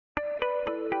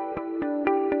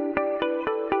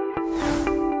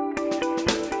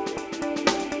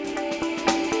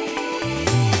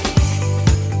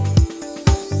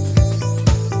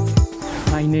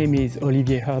name is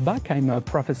Olivier Herrbach. I'm a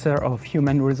professor of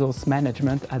human resource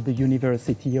management at the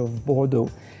University of Bordeaux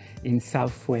in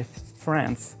southwest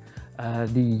France.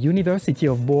 The University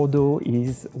of Bordeaux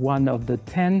is one of the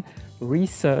 10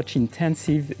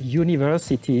 research-intensive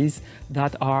universities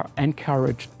that are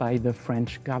encouraged by the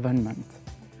French government.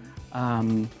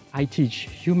 I teach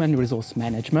human resource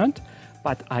management,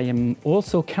 but I am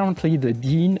also currently the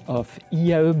Dean of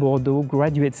IAE Bordeaux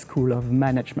Graduate School of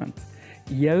Management.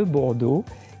 IAE Bordeaux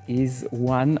is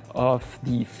one of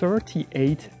the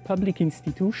 38 public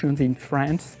institutions in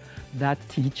France that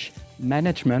teach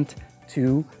management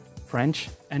to French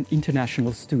and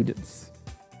international students.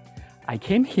 I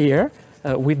came here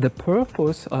with the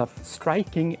purpose of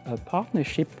striking a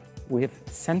partnership with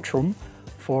Centrum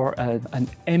for an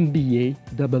MBA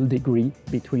double degree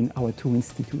between our two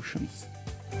institutions.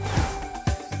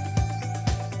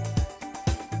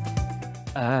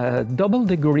 A double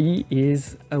degree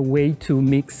is a way to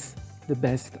mix the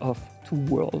best of two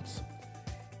worlds.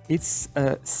 It's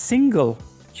a single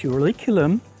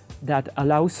curriculum that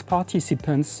allows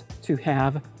participants to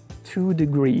have 2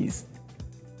 degrees.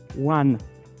 1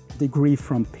 degree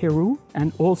from Peru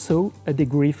and also a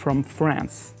degree from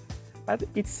France. But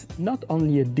it's not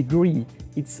only a degree,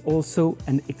 it's also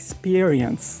an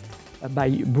experience.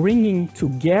 By bringing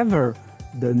together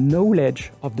the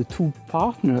knowledge of the two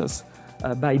partners,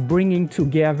 by bringing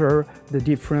together the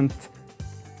different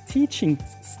teaching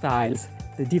styles,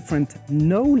 the different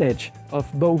knowledge of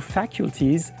both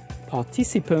faculties,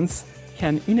 participants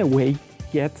can in a way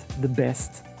get the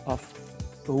best of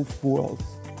both worlds.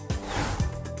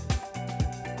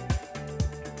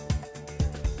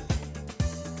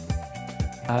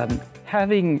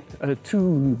 Having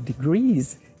 2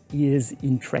 degrees is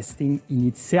interesting in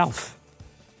itself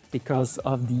because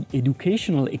of the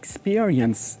educational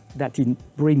experience that it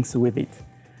brings with it.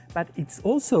 But it's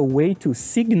also a way to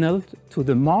signal to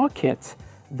the market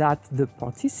that the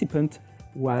participant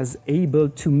was able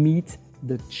to meet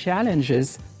the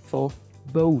challenges for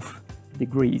both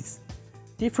degrees.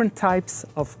 Different types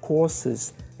of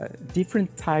courses,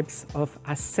 different types of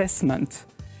assessment,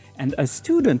 and a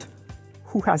student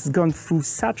who has gone through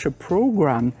such a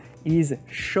program is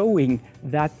showing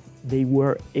that they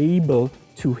were able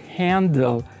to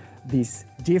handle these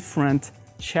different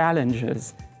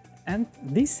challenges. And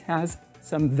this has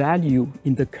some value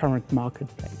in the current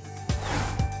marketplace.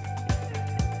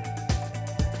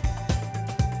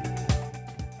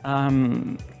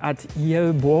 At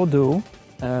IAE Bordeaux,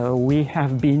 we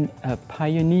have been a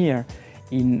pioneer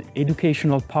in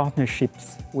educational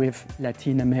partnerships with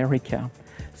Latin America.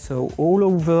 So all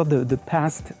over the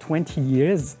past 20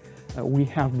 years, we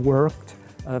have worked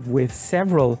with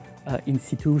several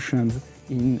institutions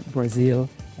in Brazil,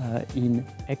 in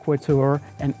Ecuador,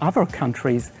 and other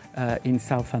countries in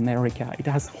South America. It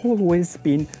has always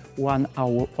been one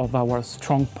of our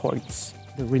strong points,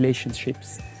 the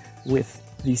relationships with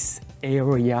this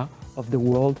area of the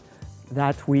world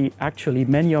that we actually,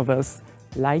 many of us,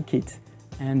 like it,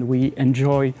 and we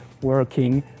enjoy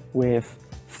working with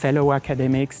fellow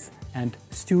academics and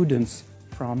students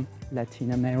from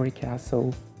Latin America.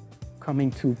 So coming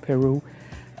to Peru,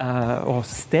 or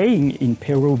staying in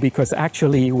Peru, because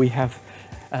actually we have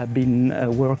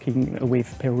been working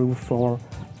with Peru for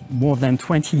more than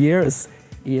 20 years,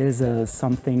 is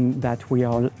something that we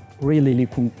are really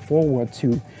looking forward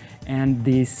to. And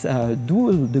this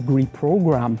dual degree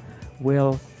program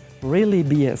will really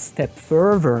be a step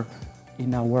further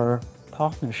in our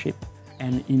partnership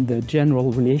and in the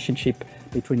general relationship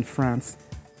between France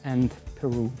and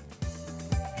Peru.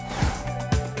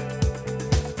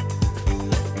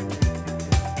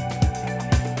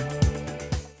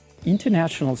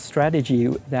 International strategy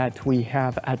that we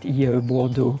have at IAE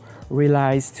Bordeaux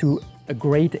relies to a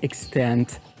great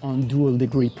extent on dual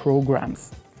degree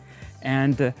programs.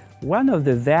 And one of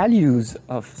the values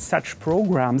of such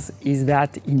programs is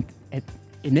that it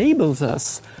enables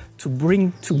us to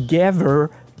bring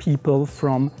together people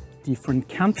from different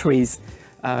countries.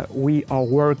 We are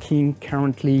working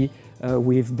currently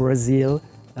with Brazil,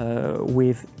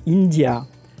 with India,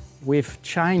 with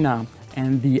China.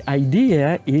 And the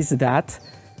idea is that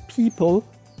people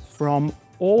from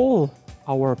all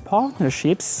our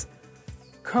partnerships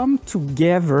come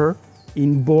together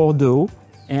in Bordeaux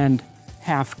and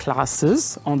have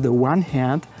classes on the one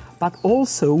hand, but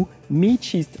also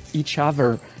meet each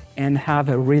other and have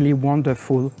a really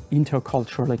wonderful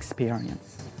intercultural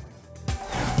experience.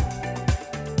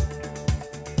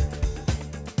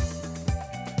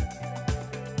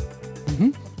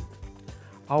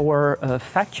 Our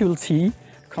faculty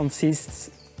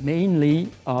consists mainly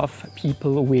of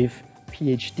people with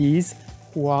PhDs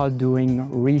who are doing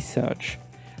research.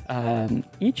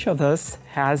 Each of us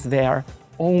has their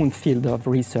own field of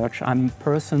research. I'm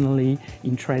personally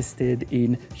interested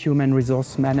in human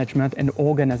resource management and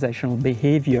organizational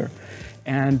behavior.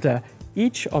 And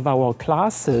each of our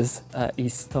classes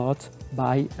is taught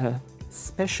by a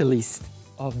specialist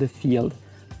of the field,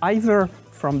 either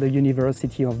from the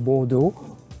University of Bordeaux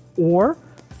or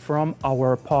from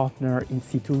our partner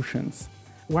institutions.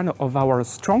 One of our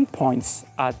strong points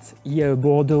at IAE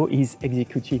Bordeaux is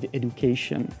executive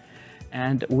education.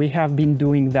 And we have been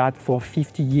doing that for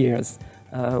 50 years.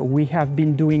 We have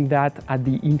been doing that at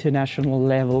the international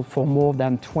level for more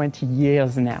than 20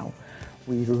 years now.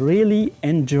 We really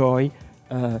enjoy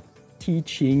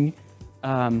teaching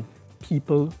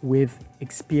people with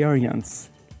experience,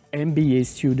 MBA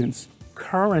students,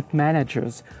 current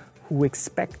managers who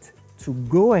expect to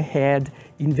go ahead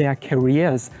in their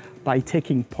careers by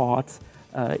taking part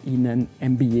in an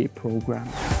MBA program.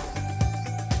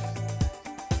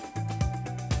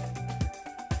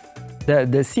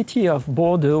 The city of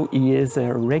Bordeaux is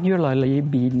regularly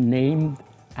being named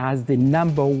as the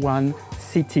 #1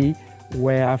 city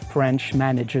where French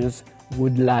managers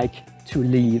would like to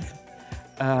live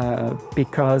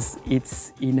because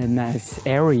it's in a nice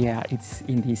area. It's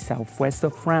in the southwest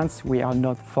of France. We are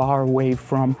not far away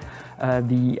from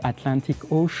the Atlantic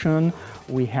Ocean.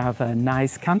 We have a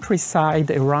nice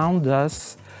countryside around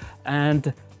us,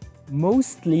 and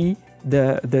mostly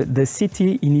the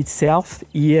city in itself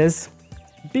is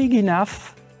big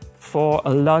enough for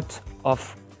a lot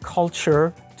of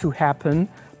culture to happen,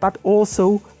 but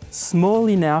also small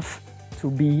enough to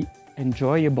be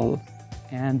enjoyable.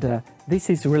 And this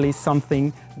is really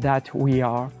something that we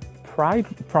are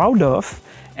proud of,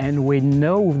 and we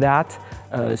know that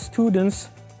students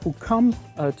who come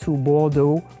to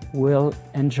Bordeaux will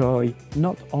enjoy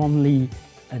not only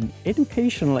an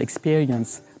educational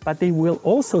experience, but they will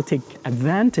also take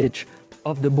advantage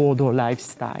of the Bordeaux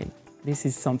lifestyle. This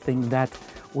is something that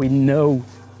we know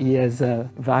is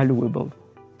valuable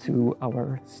to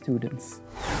our students.